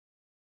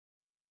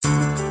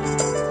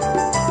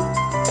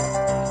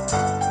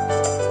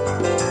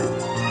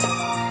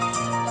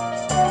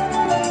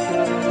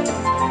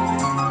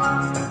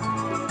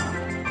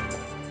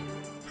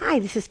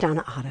this is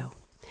Donna Otto,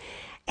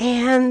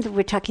 and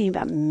we're talking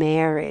about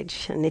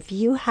marriage. And if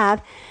you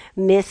have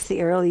missed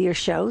the earlier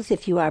shows,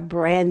 if you are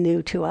brand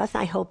new to us,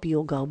 I hope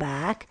you'll go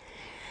back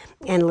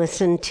and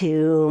listen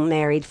to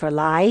Married for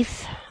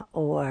Life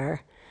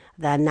or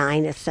the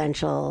 9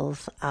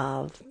 Essentials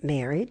of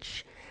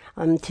Marriage.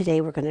 Today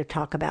we're going to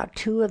talk about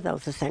 2 of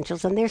those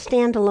essentials, and they're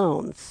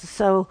standalones.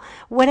 So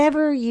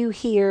whatever you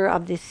hear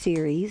of this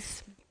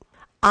series,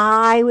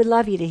 I would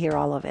love you to hear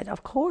all of it,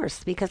 of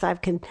course, because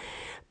I've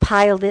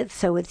compiled it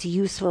so it's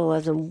useful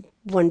as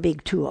one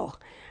big tool.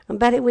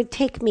 But it would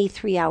take me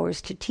 3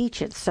 hours to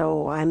teach it,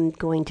 so I'm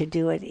going to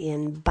do it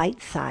in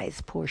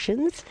bite-sized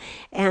portions.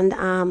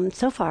 And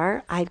so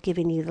far, I've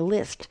given you the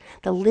list.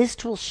 The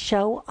list will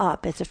show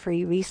up as a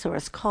free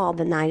resource called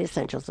The 9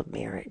 Essentials of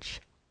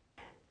Marriage.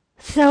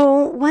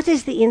 So what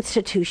is the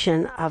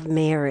institution of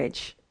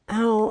marriage?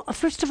 Oh,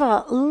 first of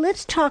all,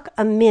 let's talk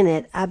a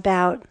minute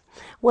about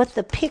what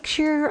the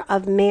picture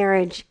of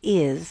marriage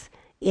is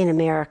in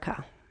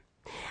America.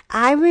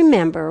 I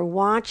remember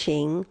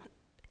watching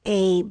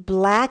a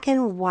black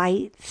and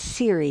white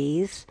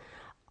series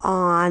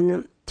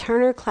on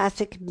Turner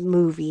Classic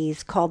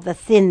Movies called The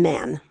Thin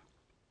Man.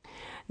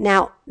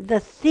 Now,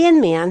 the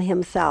Thin Man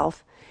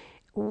himself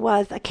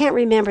I can't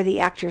remember the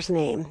actor's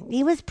name.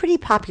 He was pretty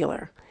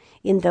popular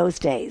in those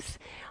days,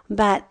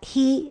 but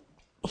Dick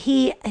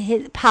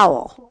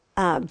Powell,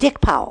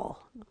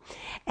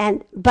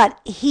 but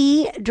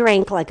he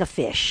drank like a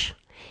fish.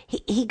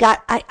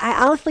 I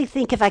honestly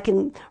think if I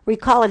can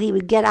recall it, he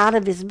would get out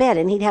of his bed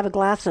and he'd have a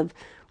glass of,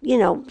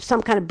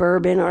 some kind of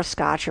bourbon or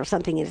scotch or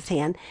something in his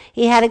hand.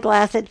 He had a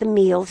glass at the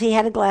meals. They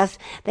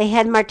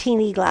had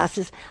martini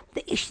glasses.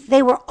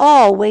 They were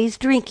always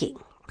drinking,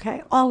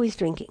 okay? Always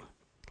drinking.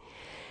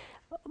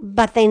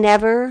 But they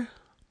never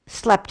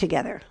slept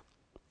together.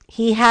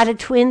 He had a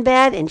twin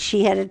bed and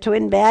she had a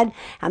twin bed,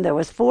 and there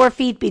was 4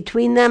 feet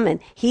between them, and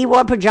he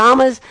wore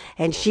pajamas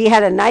and she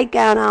had a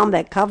nightgown on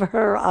that covered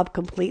her up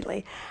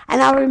completely.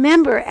 And I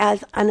remember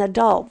as an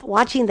adult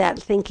watching that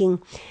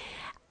thinking,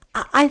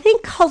 I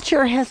think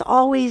culture has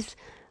always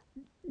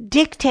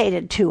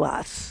dictated to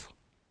us.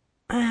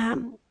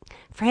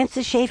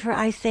 Francis Schaeffer,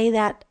 I say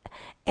that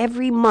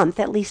every month,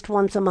 at least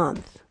once a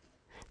month.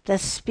 The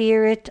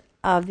spirit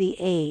of the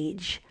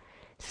age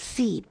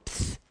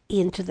seeps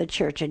into the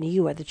church, and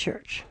you are the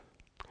church.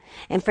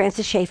 And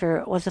Francis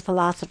Schaeffer was a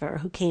philosopher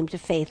who came to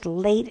faith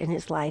late in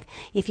his life.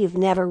 If you've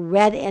never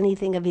read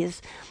anything of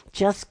his,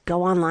 just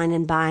go online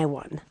and buy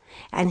one.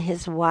 And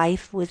his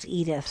wife was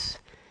Edith.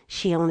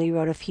 She only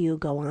wrote a few.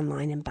 Go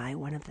online and buy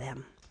one of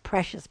them.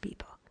 Precious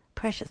people.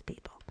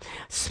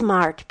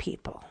 Smart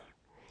people.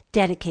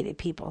 Dedicated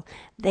people.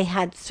 They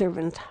had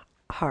servant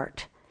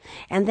heart.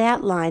 And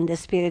that line, the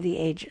spirit of the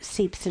age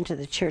seeps into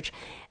the church,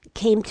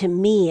 came to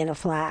me in a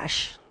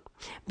flash.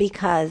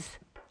 Because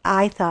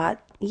I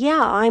thought, yeah,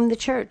 I'm the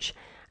church.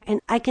 And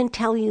I can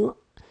tell you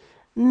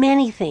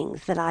many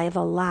things that I have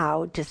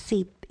allowed to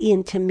seep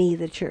into me,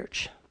 the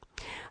church.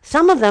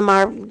 Some of them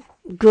are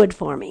good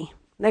for me.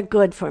 They're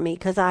good for me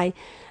because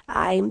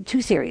I'm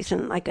too serious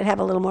and I could have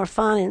a little more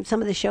fun. And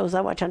some of the shows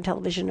I watch on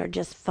television are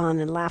just fun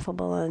and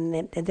laughable,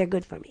 and they're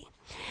good for me.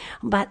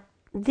 But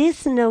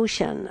this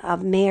notion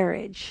of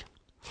marriage,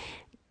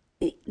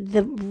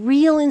 the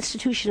real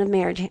institution of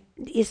marriage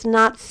is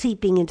not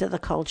seeping into the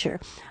culture.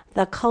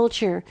 The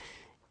culture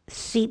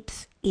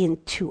seeps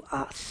into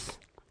us.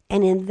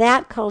 And in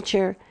that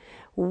culture,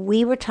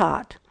 we were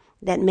taught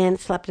that men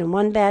slept in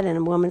one bed and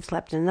a woman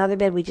slept in another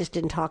bed. We just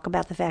didn't talk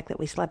about the fact that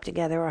we slept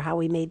together or how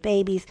we made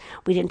babies.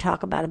 We didn't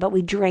talk about it, but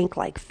we drank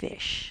like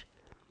fish.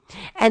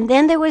 And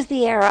then there was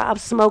the era of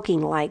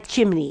smoking like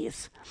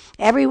chimneys.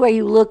 Everywhere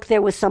you looked,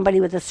 there was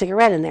somebody with a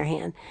cigarette in their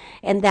hand.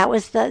 And that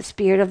was the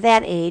spirit of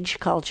that age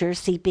culture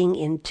seeping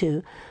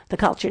into the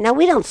culture. Now,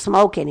 we don't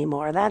smoke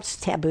anymore. That's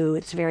taboo.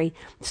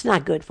 It's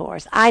not good for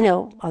us. I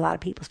know a lot of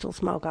people still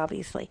smoke,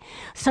 obviously.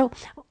 So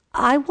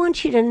I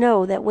want you to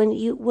know that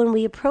when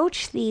we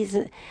approach these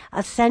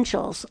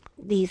essentials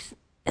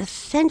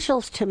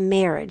to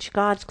marriage,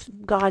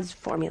 God's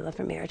formula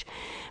for marriage,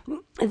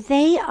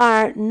 they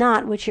are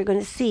not what you're going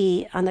to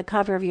see on the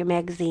cover of your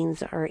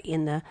magazines or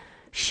in the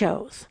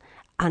shows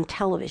on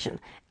television.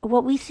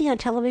 What we see on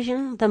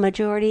television, the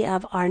majority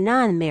of are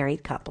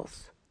non-married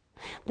couples.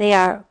 They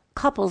are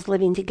couples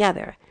living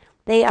together.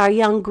 They are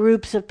young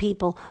groups of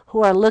people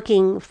who are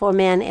looking for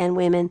men and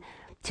women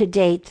to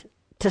date,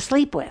 to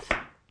sleep with.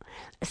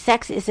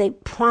 Sex is a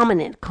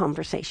prominent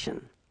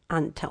conversation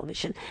on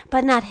television,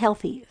 but not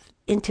healthy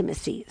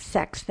intimacy,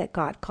 sex that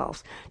God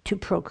calls to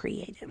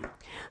procreate in.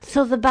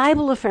 So the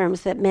Bible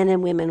affirms that men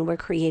and women were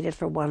created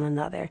for one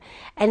another,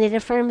 and it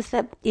affirms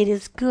that it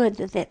is good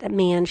that a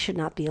man should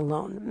not be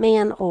alone,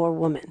 man or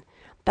woman,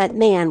 but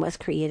man was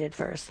created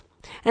first.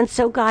 And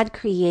so God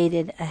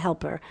created a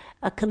helper,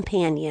 a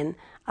companion,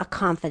 a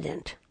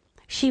confidant.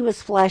 She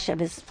was flesh of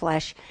his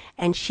flesh,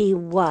 and she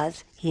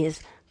was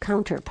his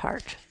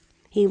counterpart.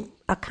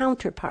 A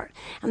counterpart.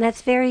 And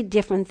that's very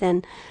different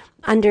than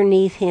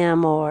underneath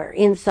him or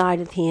inside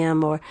of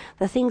him or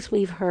the things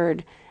we've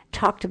heard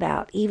talked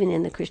about even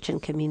in the Christian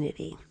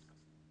community.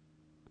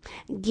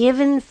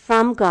 given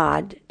from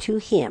God to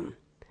him.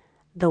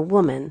 The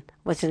woman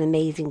was an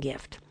amazing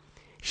gift.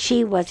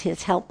 She was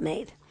his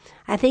helpmate.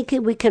 I think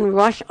we can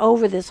rush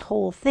over this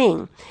whole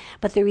thing,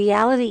 but the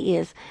reality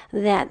is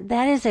that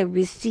that is a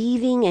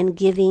receiving and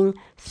giving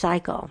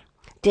cycle.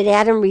 Did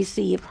Adam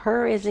receive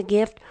her as a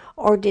gift,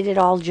 or did it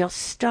all just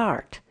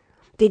start?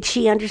 Did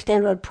she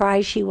understand what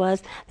prize she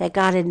was, that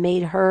God had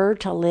made her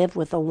to live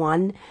with the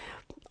one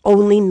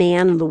only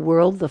man in the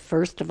world, the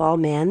first of all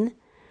men?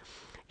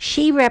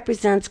 She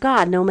represents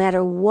God, no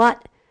matter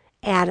what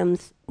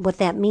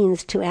that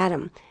means to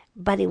Adam.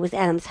 But it was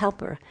Adam's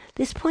helper.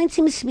 This point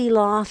seems to be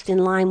lost in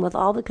line with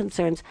all the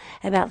concerns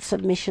about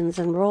submissions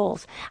and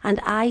roles. And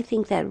I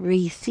think that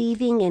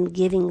receiving and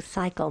giving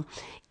cycle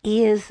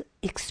is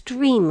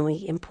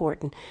extremely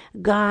important.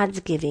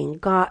 God's giving,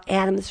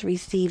 Adam's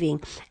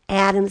receiving,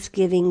 Adam's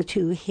giving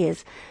to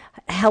his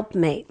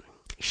helpmate.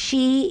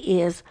 She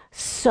is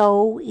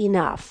so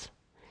enough.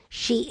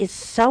 She is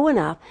so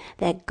enough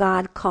that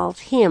God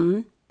calls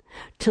him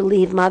to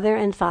leave mother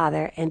and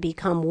father and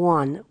become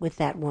one with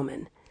that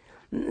woman.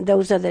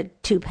 Those are the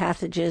two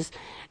passages.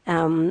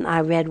 I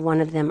read one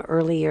of them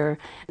earlier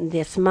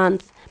this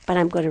month, but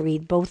I'm going to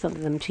read both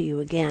of them to you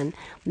again.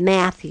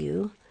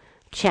 Matthew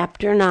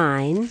chapter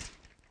 9,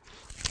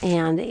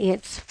 and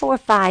it's 4,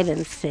 5,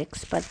 and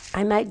 6, but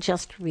I might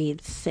just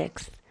read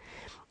 6.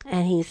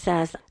 And he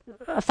says,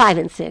 5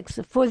 and 6,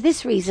 "For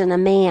this reason a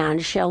man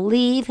shall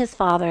leave his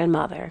father and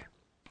mother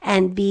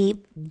and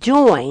be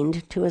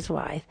joined to his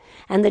wife,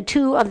 and the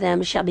two of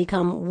them shall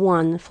become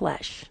one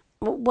flesh."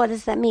 What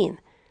does that mean?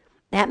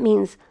 That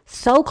means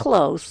so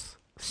close,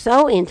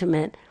 so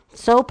intimate,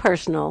 so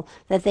personal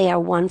that they are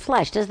one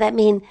flesh. Does that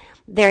mean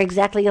they're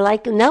exactly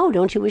alike? No,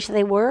 don't you wish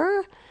they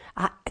were?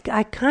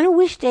 I kind of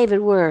wish David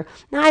were.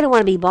 Now, I don't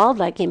want to be bald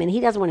like him, and he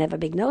doesn't want to have a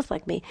big nose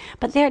like me.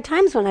 But there are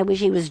times when I wish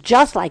he was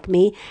just like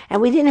me,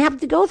 and we didn't have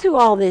to go through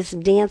all this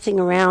dancing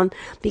around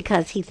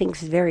because he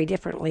thinks very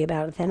differently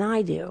about it than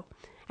I do.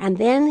 And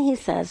then he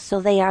says, "So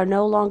they are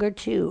no longer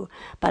two,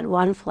 but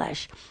one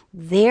flesh.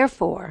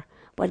 Therefore,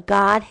 what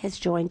God has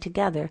joined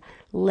together,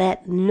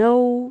 let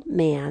no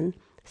man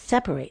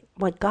separate."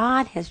 What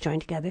God has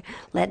joined together,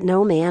 let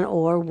no man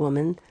or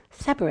woman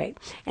separate.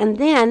 And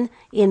then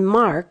in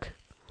Mark,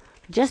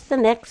 just the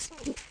next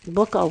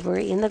book over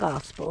in the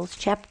Gospels,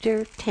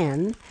 chapter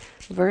 10,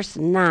 verse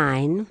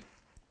 9,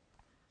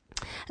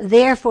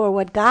 "Therefore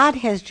what God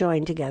has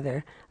joined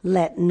together,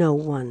 let no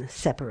one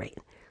separate."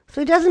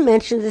 So he doesn't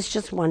mention this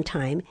just one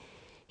time.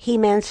 He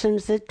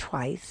mentions it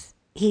twice.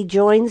 He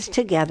joins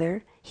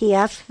together. He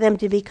asks them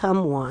to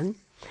become one.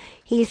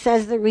 He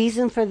says the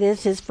reason for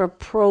this is for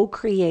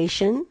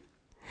procreation,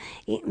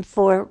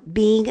 for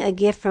being a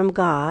gift from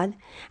God,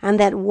 and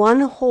that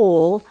one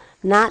whole,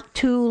 not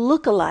two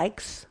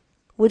lookalikes,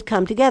 would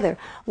come together.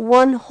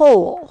 One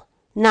whole,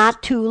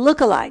 not two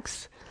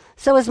lookalikes.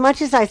 So as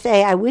much as I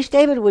say, I wish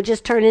David would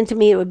just turn into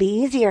me, it would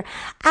be easier,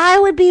 I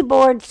would be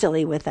bored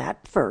silly with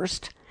that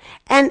first.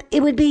 And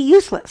it would be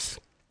useless,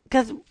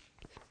 because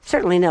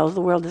certainly knows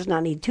the world does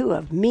not need two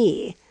of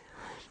me.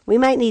 We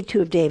might need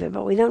two of David,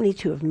 but we don't need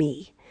two of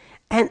me.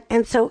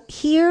 And so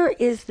here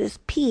is this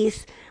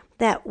piece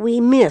that we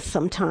miss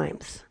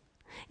sometimes.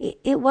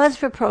 It was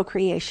for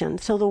procreation,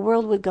 so the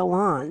world would go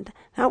on.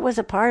 That was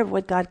a part of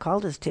what God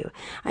called us to.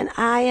 And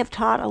I have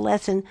taught a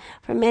lesson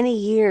for many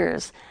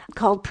years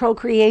called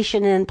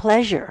Procreation and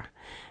Pleasure,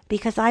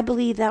 because I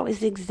believe that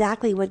was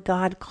exactly what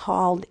God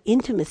called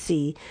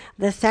intimacy,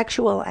 the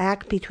sexual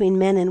act between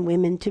men and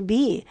women, to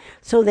be,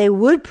 so they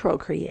would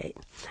procreate.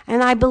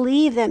 And I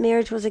believe that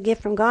marriage was a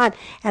gift from God,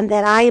 and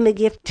that I am a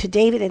gift to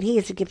David and he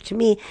is a gift to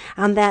me,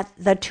 and that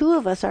the two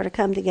of us are to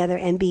come together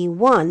and be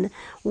one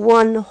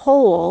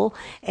whole,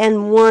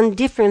 and one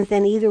different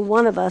than either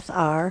one of us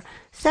are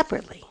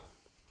separately.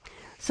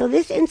 So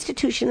this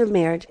institution of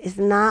marriage is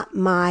not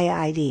my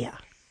idea.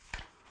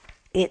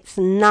 It's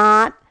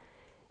not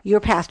your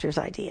pastor's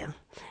idea.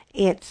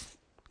 It's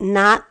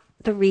not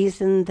the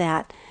reason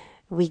that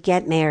we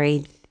get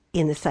married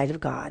in the sight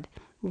of God.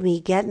 We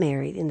get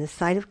married in the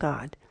sight of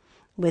God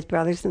with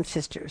brothers and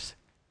sisters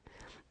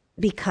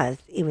because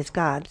it was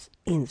God's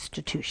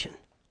institution.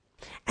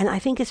 And I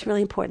think it's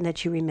really important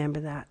that you remember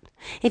that.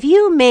 If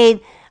you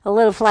made a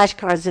little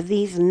flashcards of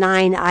these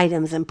 9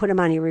 items and put them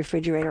on your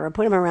refrigerator or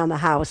put them around the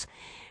house,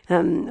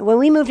 when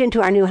we moved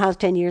into our new house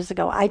 10 years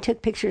ago, I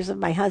took pictures of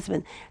my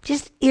husband,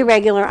 just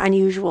irregular,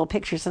 unusual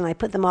pictures, and I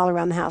put them all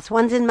around the house.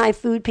 One's in my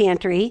food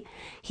pantry.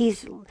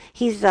 He's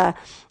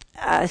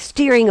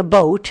steering a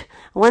boat.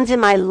 One's in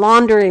my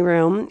laundry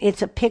room.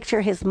 It's a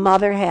picture his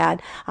mother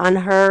had on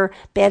her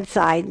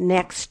bedside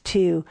next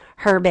to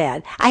her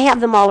bed. I have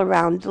them all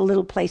around the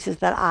little places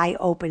that I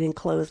open and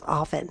close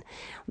often.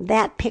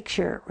 That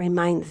picture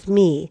reminds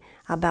me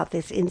about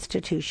this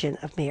institution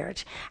of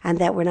marriage, and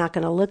that we're not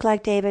going to look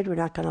like David, we're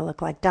not going to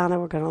look like Donna,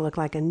 we're going to look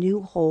like a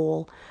new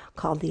whole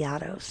called the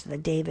Ottos, the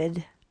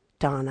David,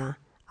 Donna,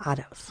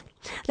 Ottos.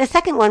 The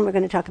second one we're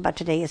going to talk about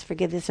today is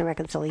forgiveness and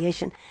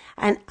reconciliation,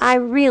 and I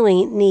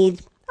really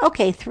need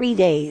 3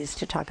 days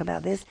to talk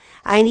about this.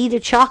 I need a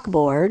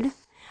chalkboard.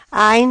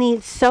 I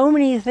need so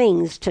many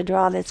things to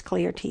draw this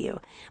clear to you.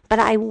 But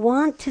I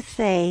want to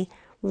say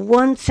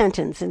one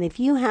sentence, and if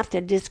you have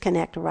to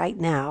disconnect right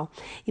now,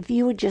 if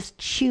you would just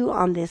chew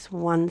on this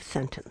one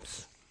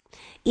sentence.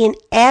 In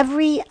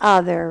every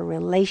other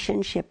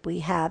relationship we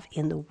have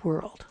in the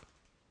world,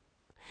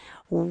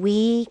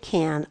 we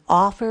can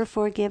offer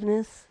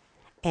forgiveness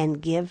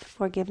and give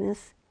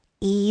forgiveness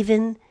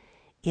even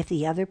if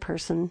the other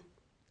person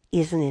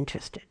isn't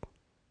interested.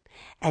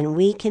 And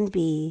we can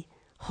be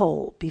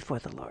whole before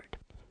the Lord.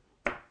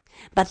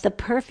 But the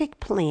perfect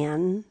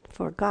plan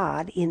for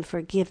God in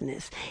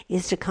forgiveness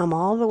is to come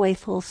all the way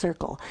full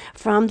circle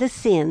from the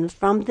sin,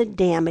 from the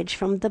damage,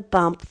 from the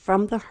bump,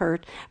 from the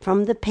hurt,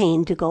 from the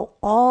pain, to go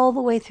all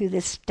the way through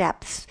the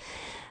steps,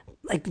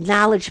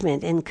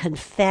 acknowledgement and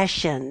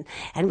confession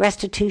and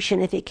restitution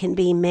if it can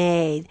be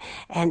made,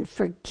 and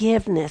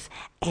forgiveness,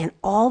 and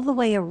all the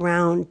way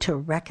around to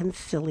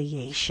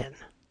reconciliation.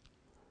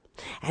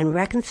 And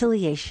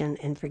reconciliation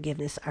and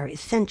forgiveness are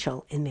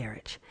essential in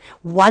marriage.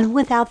 One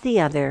without the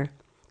other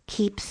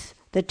keeps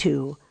the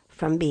two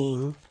from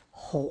being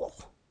whole.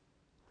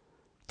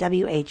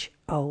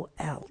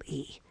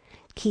 W-H-O-L-E.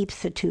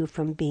 Keeps the two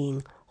from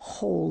being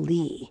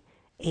holy.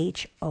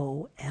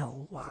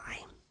 H-O-L-Y.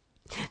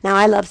 Now,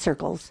 I love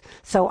circles,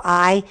 so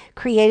I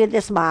created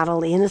this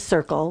model in a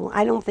circle.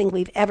 I don't think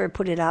we've ever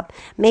put it up.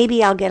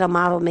 Maybe I'll get a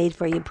model made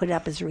for you, put it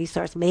up as a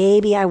resource.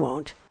 Maybe I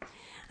won't.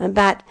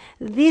 But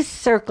this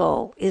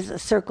circle is a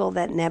circle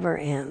that never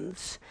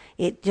ends.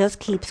 It just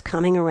keeps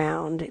coming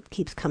around. It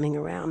keeps coming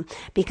around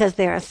because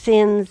there are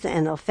sins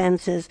and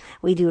offenses.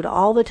 We do it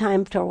all the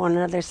time to one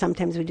another.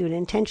 Sometimes we do it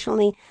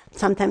intentionally.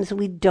 Sometimes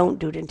we don't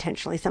do it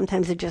intentionally.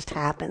 Sometimes it just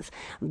happens.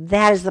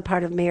 That is the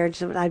part of marriage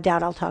that I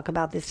doubt I'll talk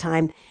about this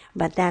time.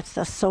 But that's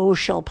the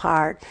social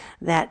part,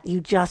 that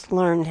you just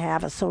learn to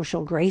have a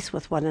social grace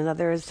with one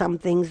another. Some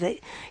things that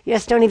you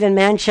just don't even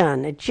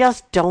mention.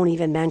 Just don't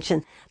even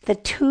mention. The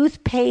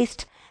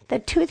toothpaste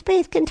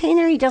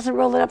container, he doesn't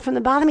roll it up from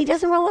the bottom. He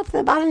doesn't roll up from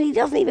the bottom. He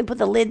doesn't even put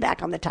the lid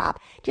back on the top.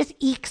 Just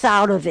ekes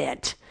out of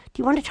it.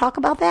 Do you want to talk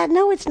about that?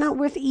 No, it's not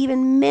worth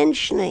even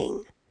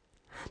mentioning.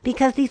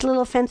 Because these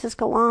little offenses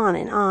go on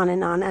and on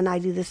and on, and I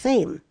do the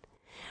same.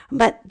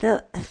 But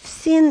the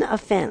sin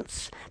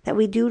offense that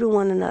we do to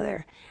one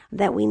another,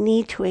 that we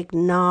need to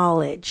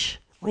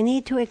acknowledge. We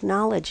need to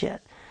acknowledge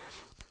it.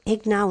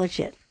 Acknowledge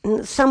it.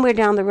 And somewhere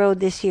down the road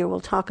this year,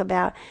 we'll talk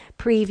about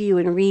preview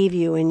and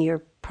review in your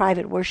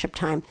private worship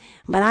time.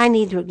 But I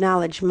need to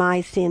acknowledge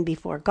my sin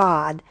before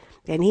God,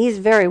 and He's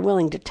very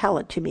willing to tell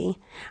it to me.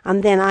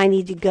 And then I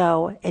need to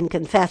go and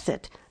confess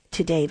it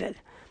to David.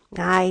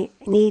 I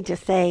need to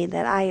say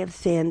that I have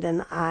sinned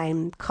and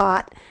I'm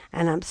caught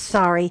and I'm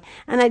sorry.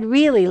 And I'd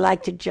really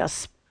like to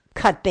just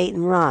cut bait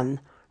and run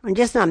and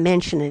just not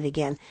mention it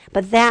again.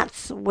 But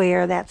that's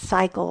where that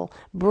cycle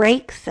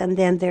breaks, and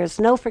then there's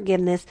no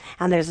forgiveness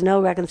and there's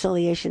no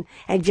reconciliation.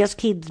 It just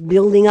keeps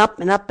building up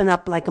and up and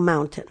up like a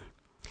mountain.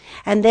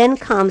 And then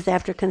comes,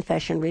 after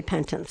confession,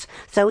 repentance.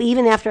 So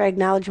even after I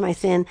acknowledge my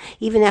sin,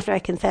 even after I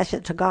confess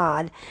it to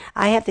God,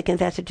 I have to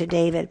confess it to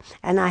David,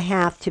 and I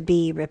have to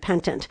be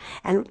repentant.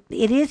 And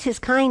it is His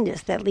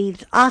kindness that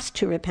leads us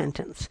to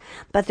repentance.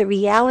 But the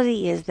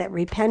reality is that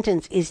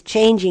repentance is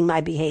changing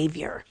my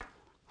behavior.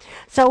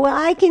 So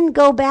I can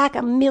go back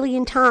a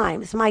million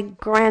times. My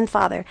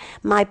grandfather,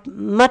 my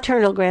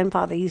maternal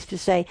grandfather, used to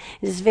say,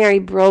 in this very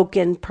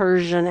broken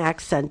Persian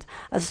accent,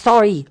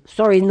 sorry,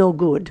 no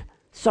good.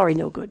 Sorry,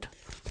 no good.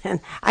 And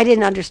I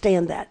didn't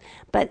understand that.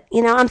 But,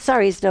 I'm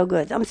sorry is no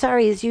good. I'm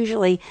sorry is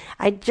usually,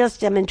 I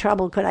just am in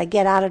trouble. Could I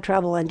get out of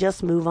trouble and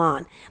just move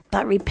on?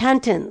 But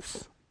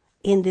repentance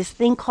in this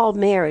thing called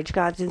marriage,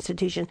 God's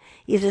institution,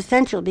 is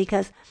essential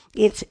because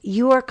it's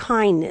your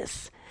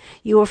kindness,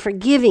 your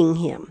forgiving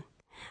him,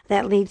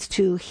 that leads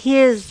to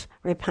his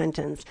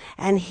repentance.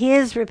 And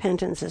his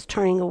repentance is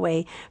turning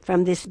away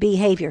from this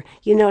behavior.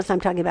 You notice I'm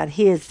talking about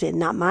his sin,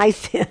 not my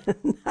sin.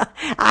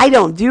 I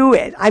don't do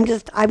it. I'm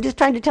just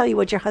trying to tell you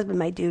what your husband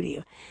might do to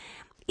you.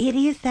 It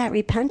is that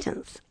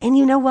repentance. And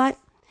you know what?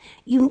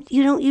 You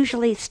don't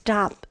usually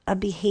stop a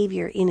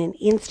behavior in an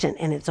instant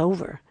and it's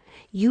over.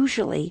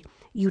 Usually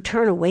you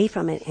turn away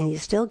from it and you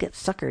still get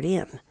suckered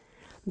in.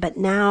 But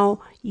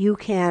now you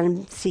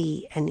can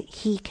see, and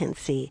he can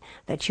see,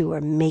 that you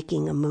are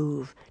making a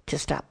move to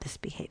stop this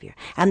behavior.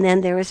 And then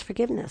there is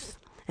forgiveness.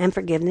 And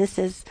forgiveness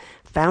is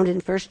found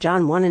in 1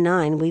 John 1 and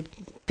 9. We've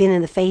been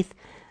in the faith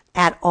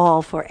at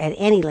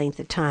any length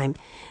of time,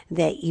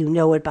 that you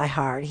know it by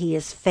heart. He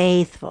is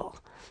faithful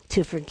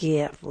to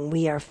forgive.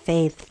 We are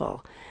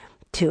faithful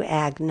to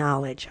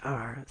acknowledge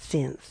our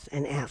sins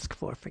and ask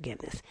for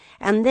forgiveness.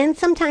 And then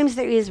sometimes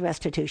there is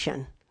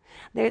restitution.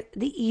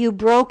 You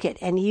broke it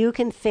and you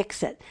can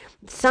fix it.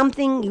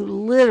 Something you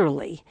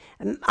literally...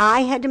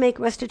 I had to make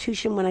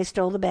restitution when I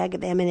stole the bag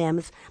of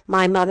M&Ms.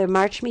 My mother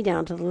marched me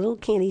down to the little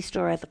candy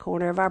store at the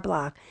corner of our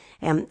block,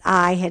 and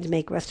I had to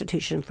make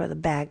restitution for the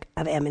bag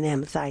of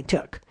M&Ms I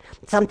took.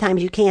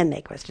 Sometimes you can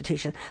make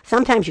restitution.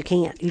 Sometimes you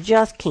can't. You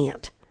just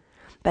can't.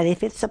 But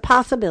if it's a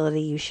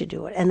possibility, you should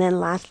do it. And then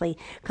lastly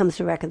comes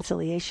the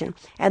reconciliation.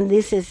 And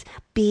this is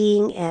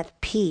being at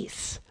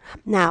peace.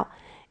 Now,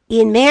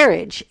 in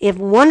marriage, if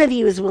one of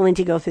you is willing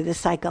to go through this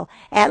cycle,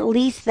 at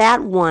least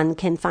that one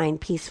can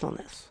find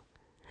peacefulness.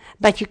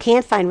 But you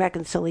can't find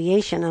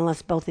reconciliation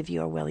unless both of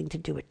you are willing to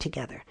do it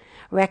together.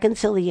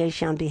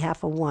 Reconciliation on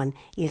behalf of one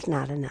is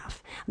not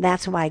enough.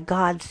 That's why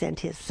God sent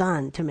his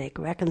son to make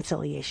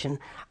reconciliation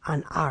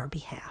on our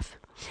behalf.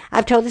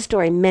 I've told this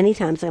story many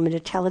times. I'm going to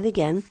tell it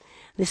again.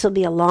 This will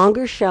be a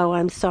longer show.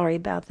 I'm sorry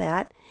about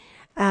that.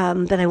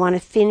 But I want to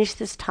finish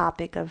this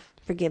topic of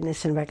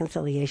forgiveness and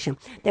reconciliation.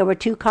 There were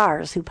two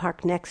cars who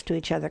parked next to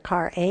each other,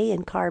 car A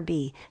and car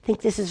B. I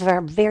think this is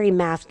a very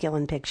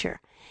masculine picture,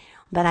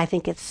 but I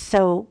think it's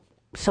so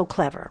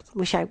clever.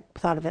 Wish I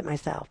thought of it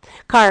myself.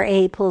 Car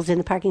A pulls in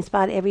the parking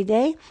spot every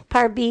day.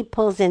 Car B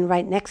pulls in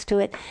right next to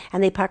it,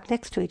 and they park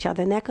next to each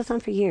other, and that goes on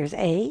for years.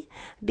 A,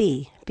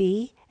 B,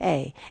 B,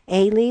 A.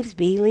 A leaves,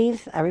 B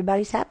leaves,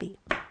 everybody's happy.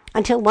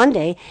 Until one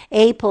day,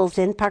 A pulls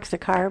in, parks the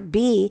car,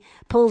 B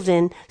pulls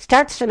in,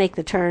 starts to make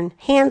the turn,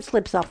 hand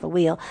slips off the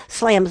wheel,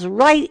 slams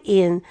right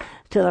in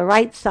to the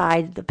right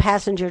side, the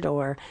passenger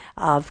door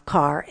of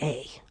car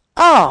A.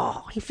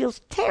 Oh, he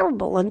feels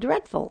terrible and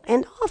dreadful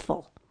and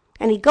awful.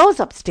 And he goes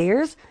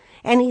upstairs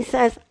and he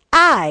says,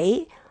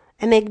 I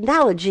am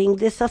acknowledging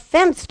this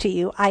offense to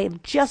you. I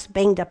have just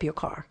banged up your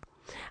car.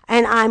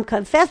 And I'm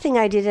confessing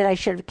I did it. I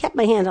should have kept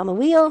my hand on the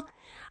wheel.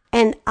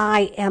 And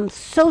I am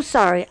so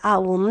sorry. I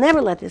will never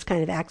let this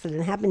kind of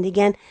accident happen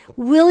again.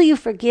 Will you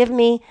forgive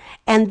me?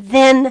 And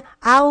then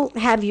I'll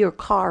have your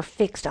car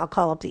fixed. I'll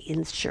call up the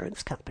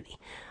insurance company.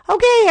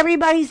 Okay,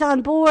 everybody's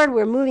on board.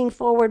 We're moving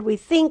forward. We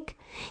think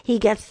he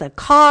gets the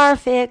car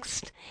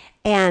fixed,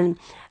 and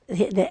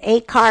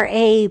the car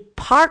A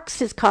parks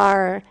his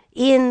car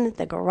in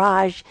the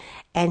garage,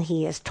 and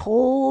he has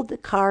told the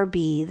car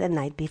B the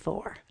night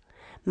before,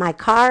 my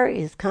car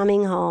is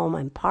coming home.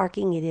 I'm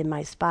parking it in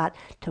my spot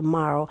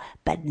tomorrow,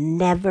 but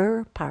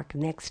never park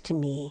next to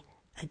me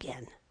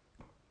again.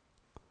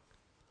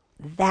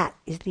 That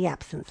is the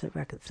absence of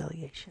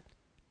reconciliation.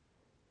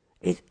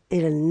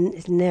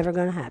 It's never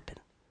going to happen.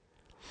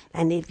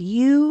 And if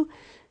you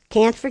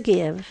can't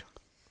forgive,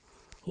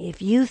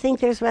 if you think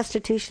there's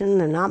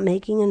restitution and not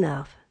making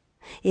enough,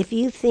 if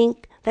you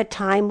think that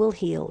time will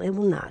heal, it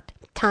will not.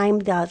 Time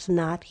does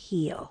not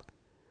heal.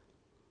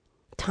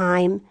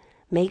 Time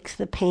makes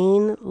the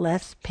pain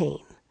less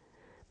pain.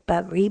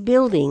 But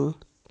rebuilding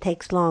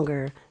takes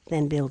longer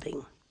than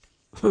building.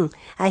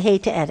 I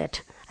hate to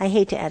edit.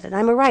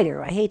 I'm a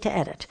writer. I hate to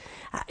edit.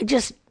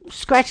 Just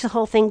scratch the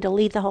whole thing,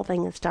 delete the whole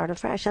thing, and start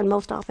afresh. And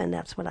most often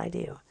that's what I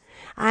do.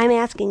 I'm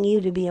asking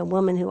you to be a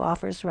woman who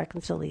offers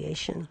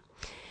reconciliation.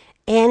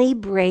 Any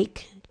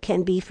break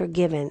can be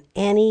forgiven.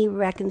 Any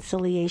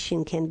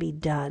reconciliation can be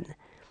done.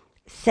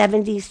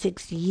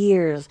 76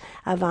 years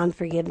of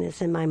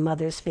unforgiveness in my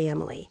mother's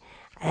family.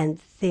 And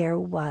there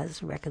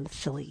was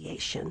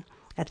reconciliation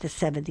at the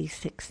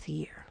 76th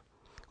year.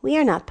 We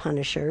are not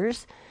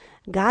punishers.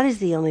 God is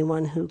the only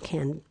one who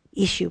can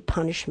issue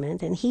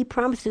punishment, and he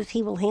promises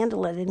he will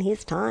handle it in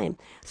his time.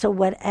 So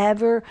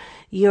whatever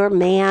your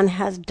man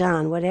has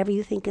done, whatever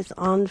you think is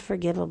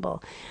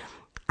unforgivable,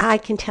 I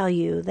can tell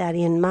you that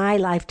in my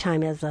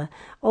lifetime as an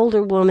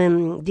older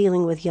woman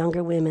dealing with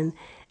younger women,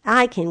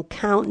 I can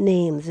count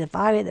names. If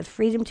I had the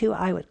freedom to,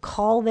 I would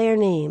call their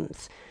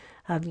names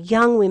of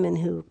young women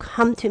who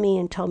come to me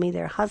and told me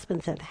their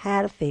husbands have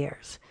had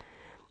affairs,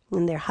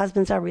 and their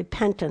husbands are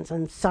repentant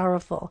and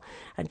sorrowful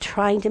and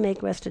trying to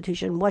make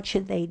restitution. What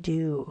should they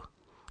do?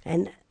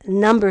 And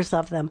numbers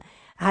of them,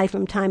 I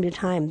from time to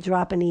time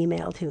drop an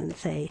email to and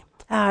say,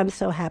 I'm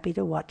so happy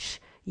to watch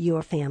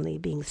your family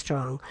being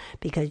strong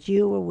because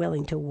you were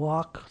willing to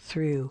walk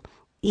through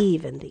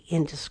even the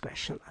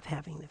indiscretion of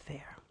having an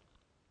affair.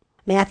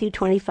 Matthew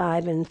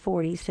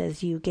 25:40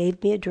 says, you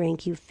gave me a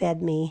drink, you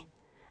fed me,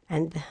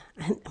 and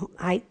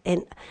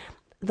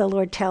the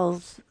Lord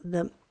tells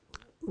the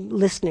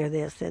listener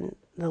this, and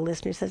the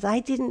listener says, I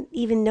didn't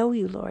even know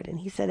you, Lord. And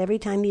he said, every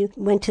time you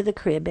went to the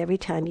crib, every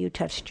time you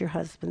touched your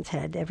husband's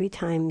head, every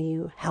time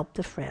you helped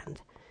a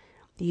friend,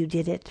 you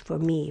did it for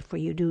me. For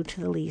you do to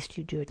the least,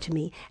 you do it to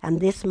me. And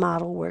this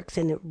model works,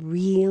 and it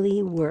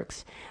really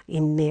works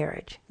in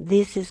marriage.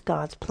 This is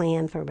God's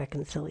plan for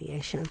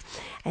reconciliation.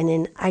 And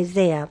in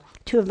Isaiah,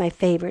 two of my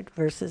favorite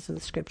verses in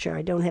Scripture,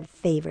 I don't have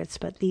favorites,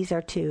 but these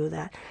are two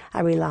that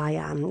I rely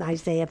on.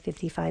 Isaiah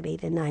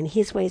 55:8-9.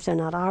 His ways are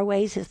not our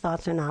ways. His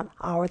thoughts are not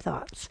our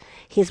thoughts.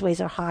 His ways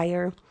are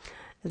higher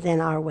than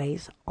our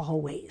ways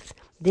always.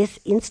 This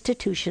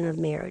institution of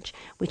marriage,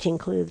 which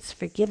includes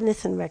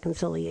forgiveness and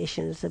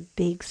reconciliation, is a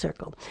big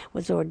circle,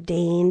 was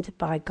ordained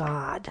by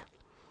God.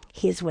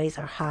 His ways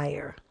are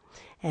higher.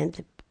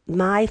 And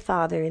my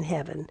Father in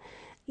heaven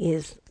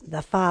is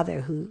the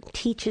Father who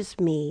teaches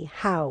me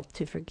how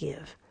to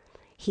forgive.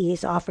 He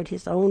has offered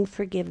his own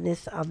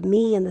forgiveness of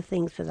me and the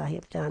things that I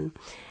have done.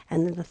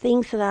 And the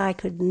things that I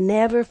could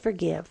never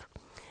forgive,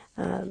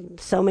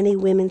 So many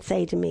women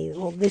say to me,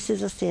 well, this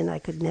is a sin I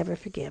could never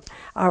forgive,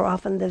 are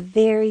often the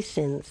very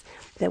sins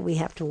that we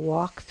have to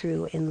walk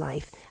through in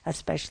life,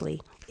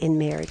 especially in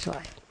marriage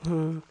life.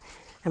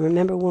 I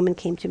remember a woman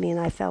came to me and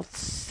I felt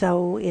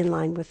so in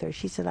line with her.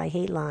 She said, I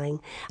hate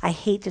lying. I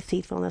hate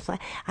deceitfulness.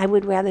 I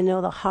would rather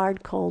know the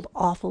hard, cold,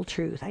 awful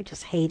truth. I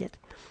just hate it.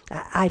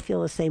 I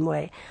feel the same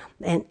way.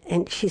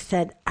 And she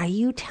said, are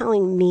you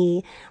telling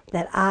me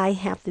that I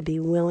have to be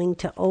willing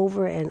to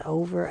over and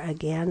over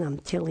again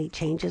until he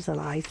changes?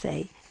 And I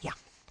say, yeah,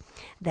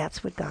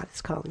 that's what God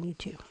is calling you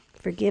to.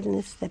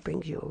 Forgiveness that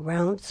brings you a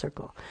round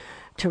circle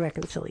to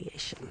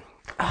reconciliation.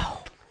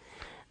 Oh,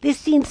 this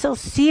seems so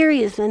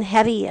serious and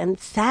heavy and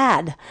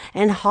sad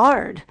and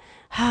hard.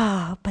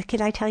 But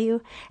can I tell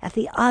you, at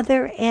the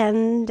other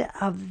end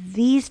of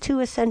these two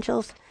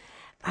essentials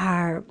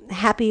are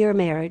happier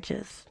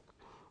marriages,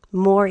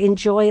 more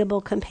enjoyable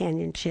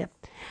companionship,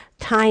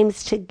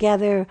 times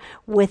together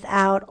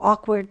without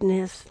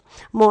awkwardness,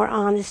 more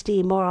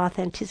honesty, more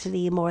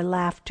authenticity, more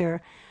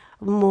laughter,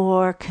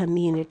 more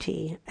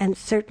community, and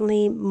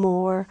certainly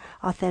more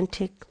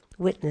authentic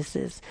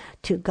witnesses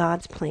to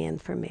God's plan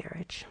for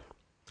marriage.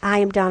 I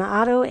am Donna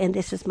Otto, and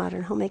this is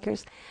Modern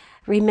Homemakers.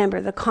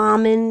 Remember, the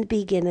common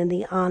begin and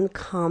the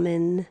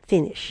uncommon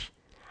finish.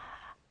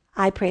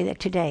 I pray that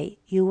today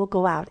you will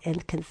go out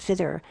and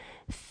consider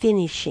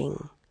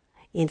finishing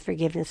in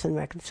forgiveness and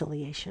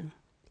reconciliation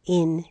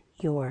in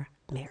your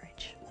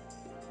marriage.